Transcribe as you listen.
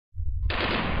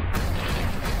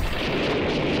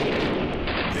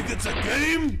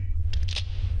dream?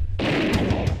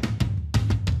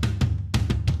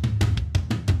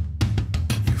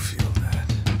 You feel that?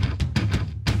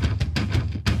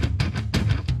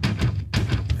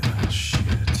 Oh,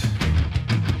 shit.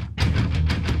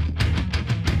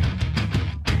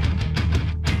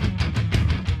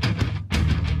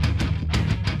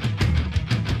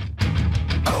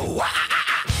 Oh, wow.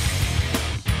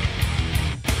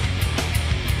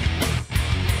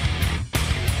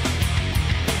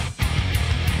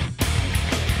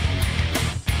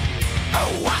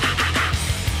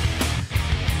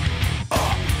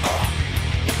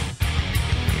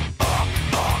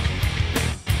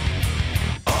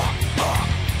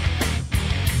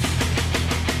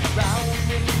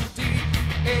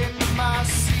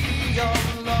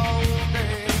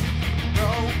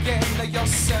 Your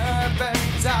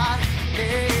servant I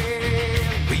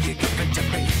am. Will you give it to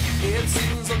me? It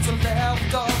seems what's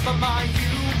left of my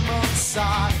human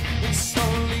side is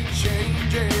slowly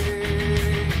changing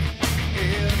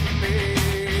in me.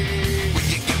 Will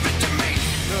you give it to me?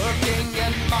 Looking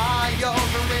at my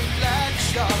own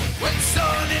reflection, when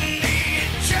suddenly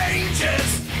it changes,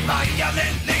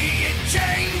 violently it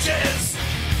changes.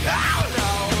 Oh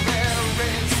no, there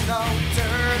is no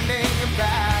turning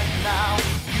back now.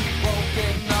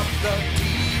 Woken up the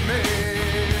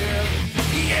demon,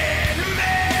 the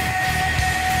enemy.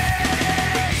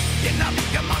 Get up,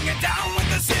 come on, get down with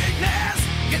the sickness.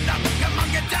 Get up, come on,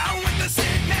 get down with the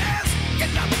sickness.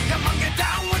 Get up, come on, get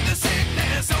down with the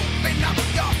sickness. Open up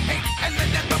your hate and let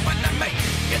it open to me.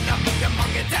 Get up, come on,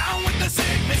 get down with the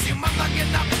sickness. You mother, get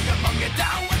up, come on, get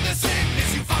down with the sickness.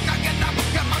 You fucker, get up,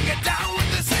 come on, get down with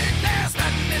the sickness.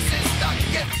 And this is the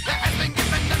gift that has been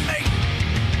given to me.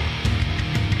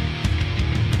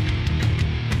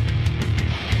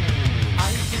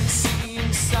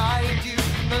 Inside you,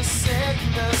 the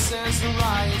sickness is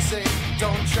rising.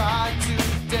 Don't try to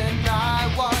deny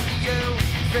what you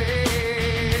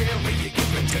feel. Will you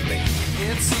give it to me?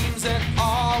 It seems that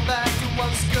all that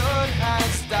was good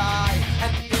has died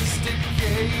and is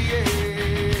decaying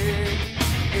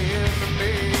in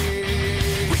me.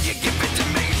 Will you give it to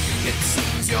me? It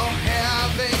seems you're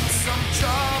having some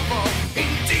trouble in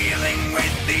dealing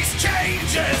with these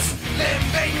changes,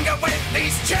 living with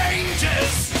these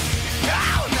changes.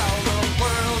 Oh no, the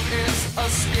world is a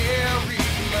scary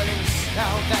place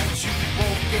now that you've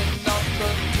woken up the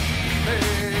demon,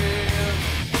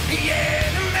 the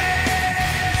enemy.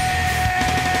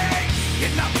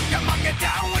 Get up, come on, get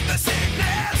down with the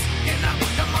sickness. Get up,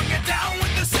 come on, get down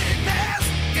with the sickness.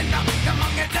 Get up, come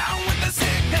on, get down with the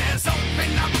sickness.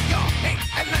 Open up your hate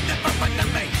and let it open to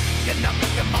me. Get up,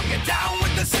 come on, get down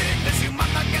with the sickness. You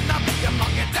mother, get up, come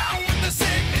on, get down with the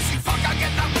sickness. You fucker,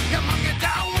 get up, come on, get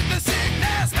down with the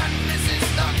sickness. And this is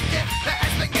the gift that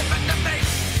has been given to me.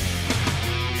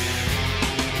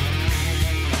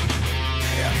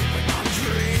 Yeah, when I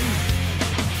dream.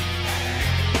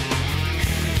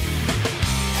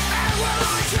 And when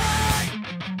I dream.